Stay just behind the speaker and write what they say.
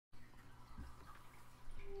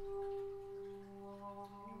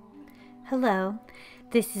Hello,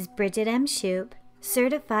 this is Bridget M. Shoup,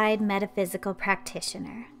 Certified Metaphysical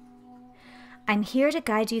Practitioner. I'm here to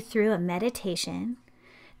guide you through a meditation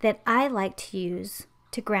that I like to use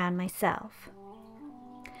to ground myself.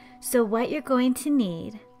 So what you're going to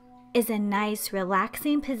need is a nice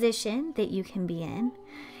relaxing position that you can be in.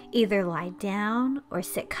 Either lie down or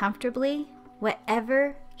sit comfortably,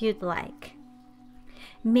 whatever you'd like.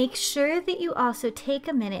 Make sure that you also take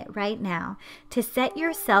a minute right now to set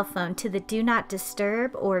your cell phone to the do not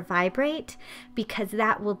disturb or vibrate, because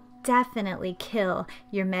that will definitely kill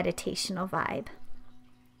your meditational vibe.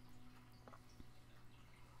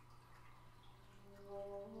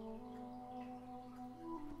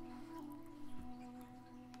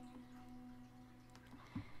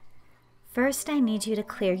 First, I need you to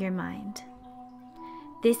clear your mind.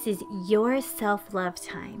 This is your self-love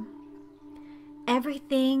time.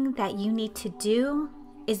 Everything that you need to do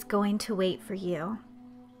is going to wait for you.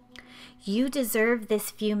 You deserve this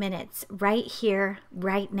few minutes right here,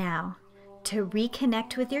 right now, to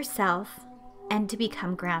reconnect with yourself and to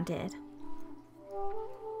become grounded.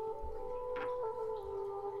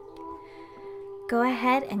 Go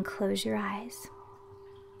ahead and close your eyes.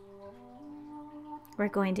 We're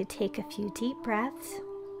going to take a few deep breaths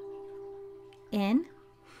in,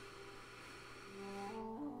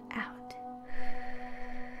 out.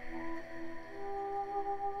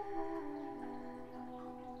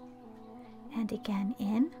 And again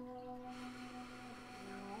in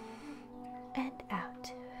and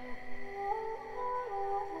out.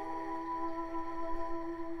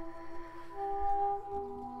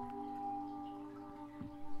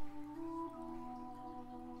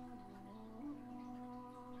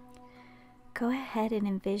 Go ahead and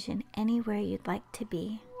envision anywhere you'd like to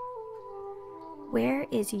be. Where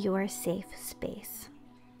is your safe space?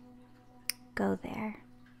 Go there.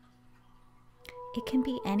 It can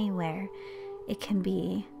be anywhere. It can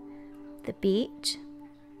be the beach,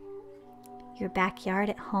 your backyard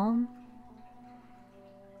at home.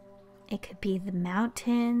 It could be the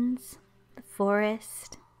mountains, the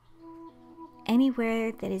forest,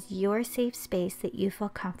 anywhere that is your safe space that you feel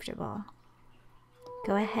comfortable.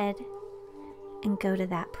 Go ahead and go to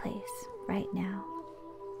that place right now.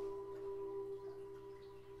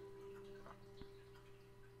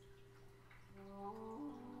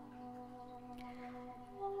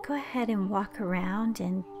 Go ahead and walk around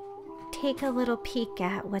and take a little peek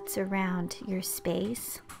at what's around your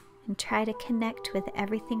space and try to connect with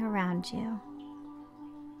everything around you.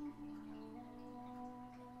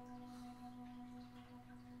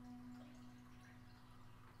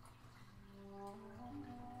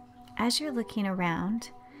 As you're looking around,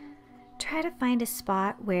 try to find a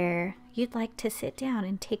spot where you'd like to sit down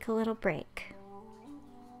and take a little break.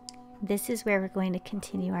 This is where we're going to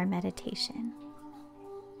continue our meditation.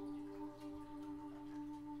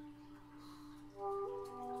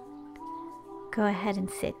 Go ahead and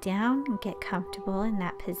sit down and get comfortable in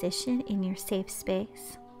that position in your safe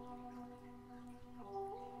space.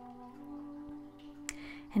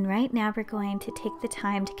 And right now we're going to take the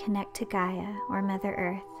time to connect to Gaia, or Mother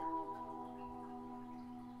Earth.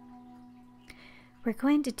 We're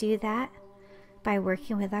going to do that by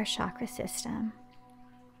working with our chakra system.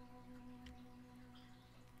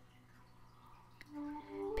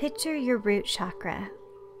 Picture your root chakra.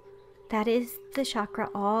 That is the chakra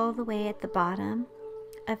all the way at the bottom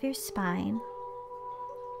of your spine.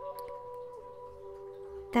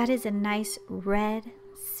 That is a nice red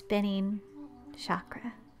spinning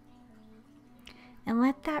chakra. And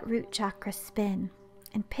let that root chakra spin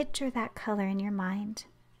and picture that color in your mind.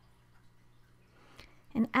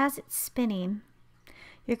 And as it's spinning,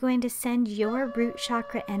 you're going to send your root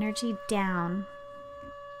chakra energy down.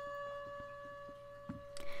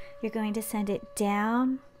 You're going to send it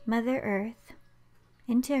down Mother Earth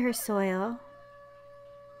into her soil,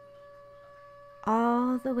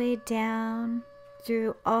 all the way down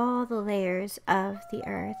through all the layers of the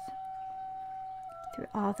earth, through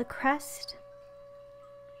all the crust,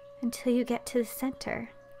 until you get to the center.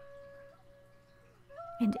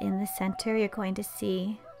 And in the center, you're going to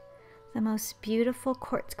see the most beautiful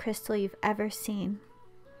quartz crystal you've ever seen.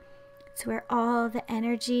 It's where all the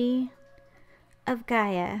energy of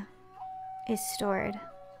Gaia is stored.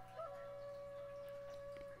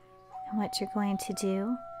 And what you're going to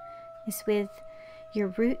do is, with your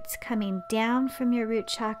roots coming down from your root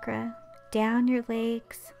chakra, down your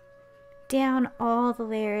legs, down all the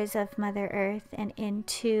layers of Mother Earth and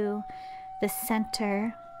into the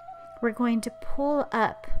center, we're going to pull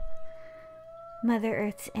up Mother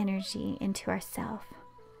Earth's energy into ourself.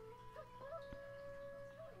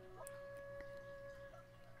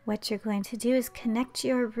 What you're going to do is connect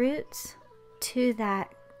your roots to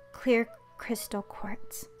that clear crystal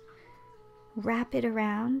quartz. Wrap it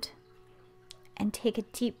around and take a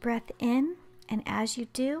deep breath in, and as you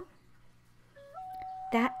do,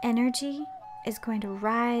 that energy is going to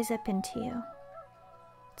rise up into you.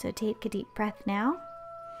 So take a deep breath now.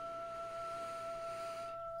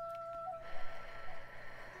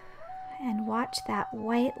 And watch that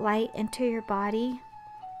white light enter your body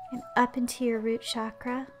and up into your root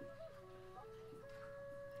chakra.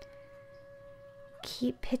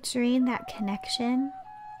 Keep picturing that connection.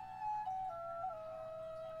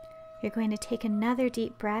 You're going to take another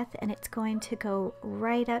deep breath, and it's going to go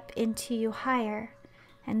right up into you higher.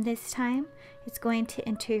 And this time, it's going to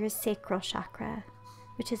enter your sacral chakra,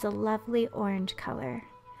 which is a lovely orange color.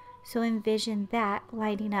 So envision that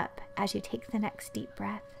lighting up as you take the next deep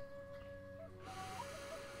breath.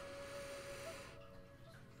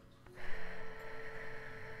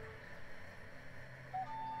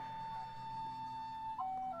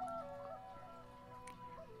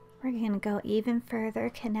 We're going to go even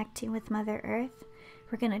further, connecting with Mother Earth.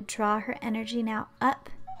 We're going to draw her energy now up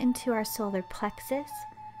into our solar plexus,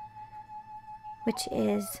 which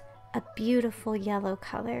is a beautiful yellow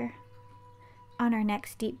color. On our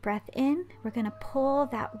next deep breath in, we're going to pull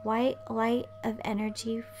that white light of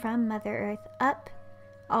energy from Mother Earth up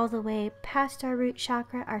all the way past our root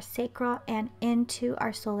chakra, our sacral, and into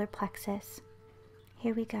our solar plexus.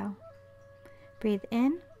 Here we go. Breathe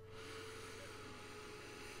in.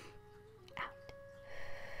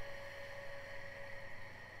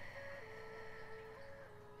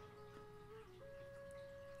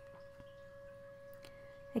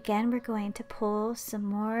 Again, we're going to pull some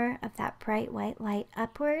more of that bright white light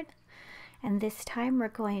upward, and this time we're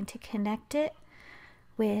going to connect it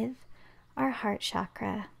with our heart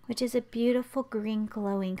chakra, which is a beautiful green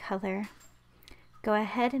glowing color. Go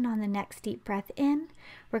ahead, and on the next deep breath in,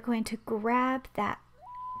 we're going to grab that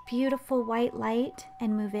beautiful white light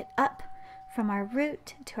and move it up from our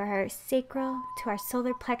root to our sacral, to our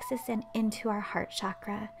solar plexus, and into our heart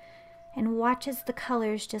chakra. And watch as the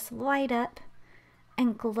colors just light up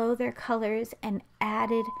and glow their colors, and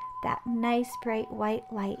added that nice bright white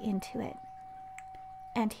light into it.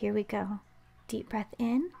 And here we go. Deep breath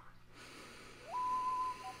in.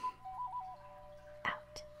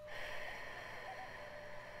 Out.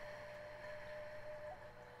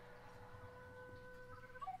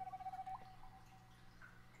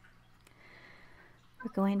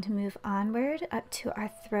 We're going to move onward up to our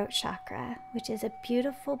throat chakra, which is a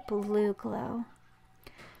beautiful blue glow.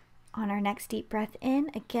 On our next deep breath in,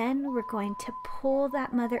 again, we're going to pull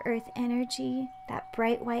that Mother Earth energy, that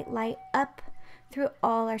bright white light, up through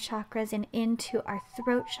all our chakras and into our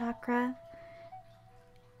throat chakra,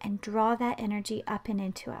 and draw that energy up and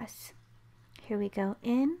into us. Here we go.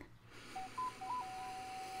 In.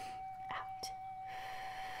 Out.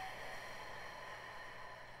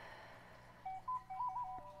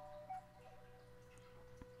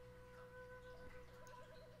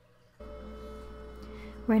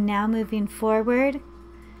 We're now moving forward,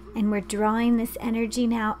 and we're drawing this energy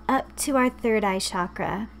now up to our third eye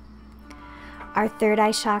chakra. Our third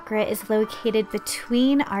eye chakra is located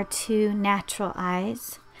between our two natural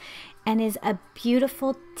eyes and is a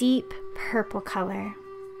beautiful deep purple color.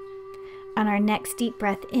 On our next deep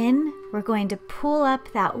breath in, we're going to pull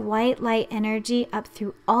up that white light energy up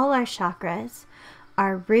through all our chakras,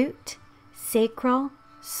 our root, sacral,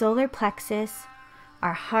 solar plexus,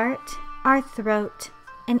 our heart, our throat,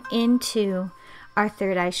 and into our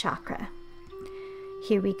third eye chakra.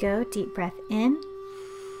 Here we go. Deep breath in.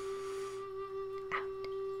 Out.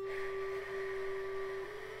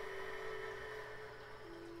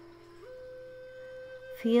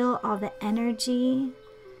 Feel all the energy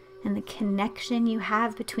and the connection you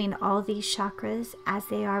have between all these chakras as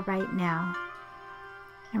they are right now.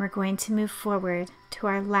 And we're going to move forward to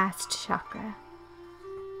our last chakra,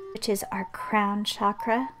 which is our crown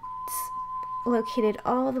chakra. It's located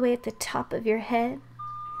all the way at the top of your head.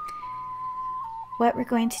 What we're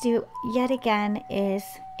going to do yet again is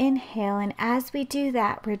inhale, and as we do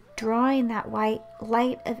that, we're drawing that white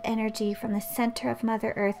light of energy from the center of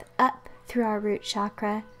Mother Earth up through our root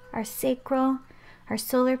chakra, our sacral, our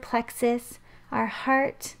solar plexus, our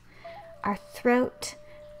heart, our throat,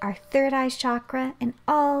 our third eye chakra, and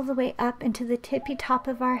all the way up into the tippy top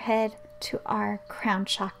of our head to our crown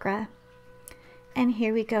chakra. And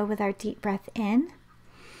here we go with our deep breath in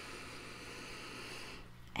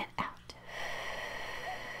and out.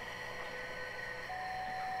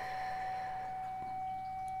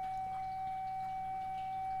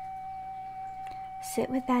 Sit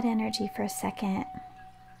with that energy for a second.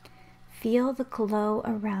 Feel the glow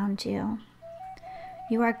around you.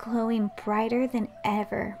 You are glowing brighter than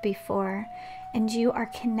ever before, and you are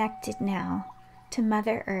connected now to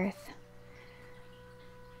Mother Earth.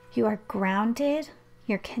 You are grounded,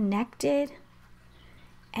 you're connected,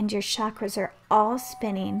 and your chakras are all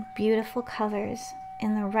spinning beautiful colors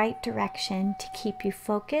in the right direction to keep you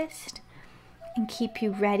focused and keep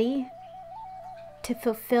you ready to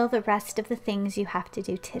fulfill the rest of the things you have to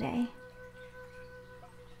do today.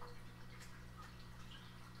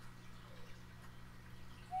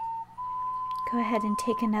 Go ahead and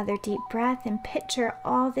take another deep breath and picture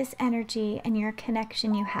all this energy and your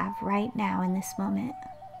connection you have right now in this moment.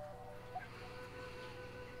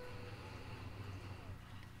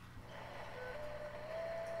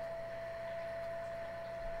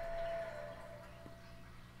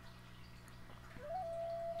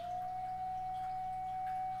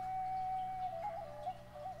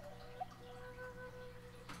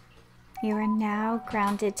 You are now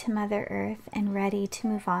grounded to Mother Earth and ready to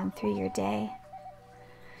move on through your day.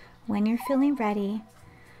 When you're feeling ready,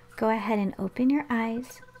 go ahead and open your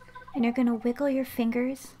eyes, and you're going to wiggle your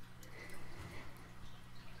fingers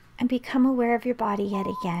and become aware of your body yet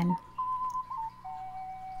again.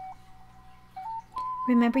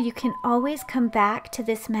 Remember, you can always come back to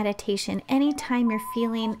this meditation anytime you're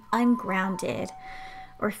feeling ungrounded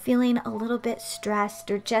or feeling a little bit stressed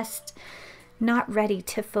or just not ready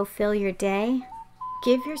to fulfill your day.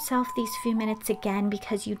 Give yourself these few minutes again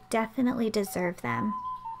because you definitely deserve them.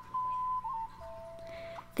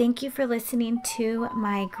 Thank you for listening to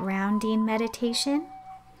my grounding meditation.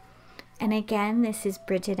 And again, this is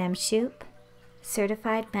Bridget M. Shoup,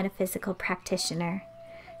 certified metaphysical practitioner,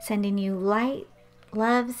 sending you light,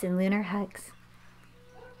 loves, and lunar hugs.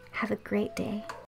 Have a great day.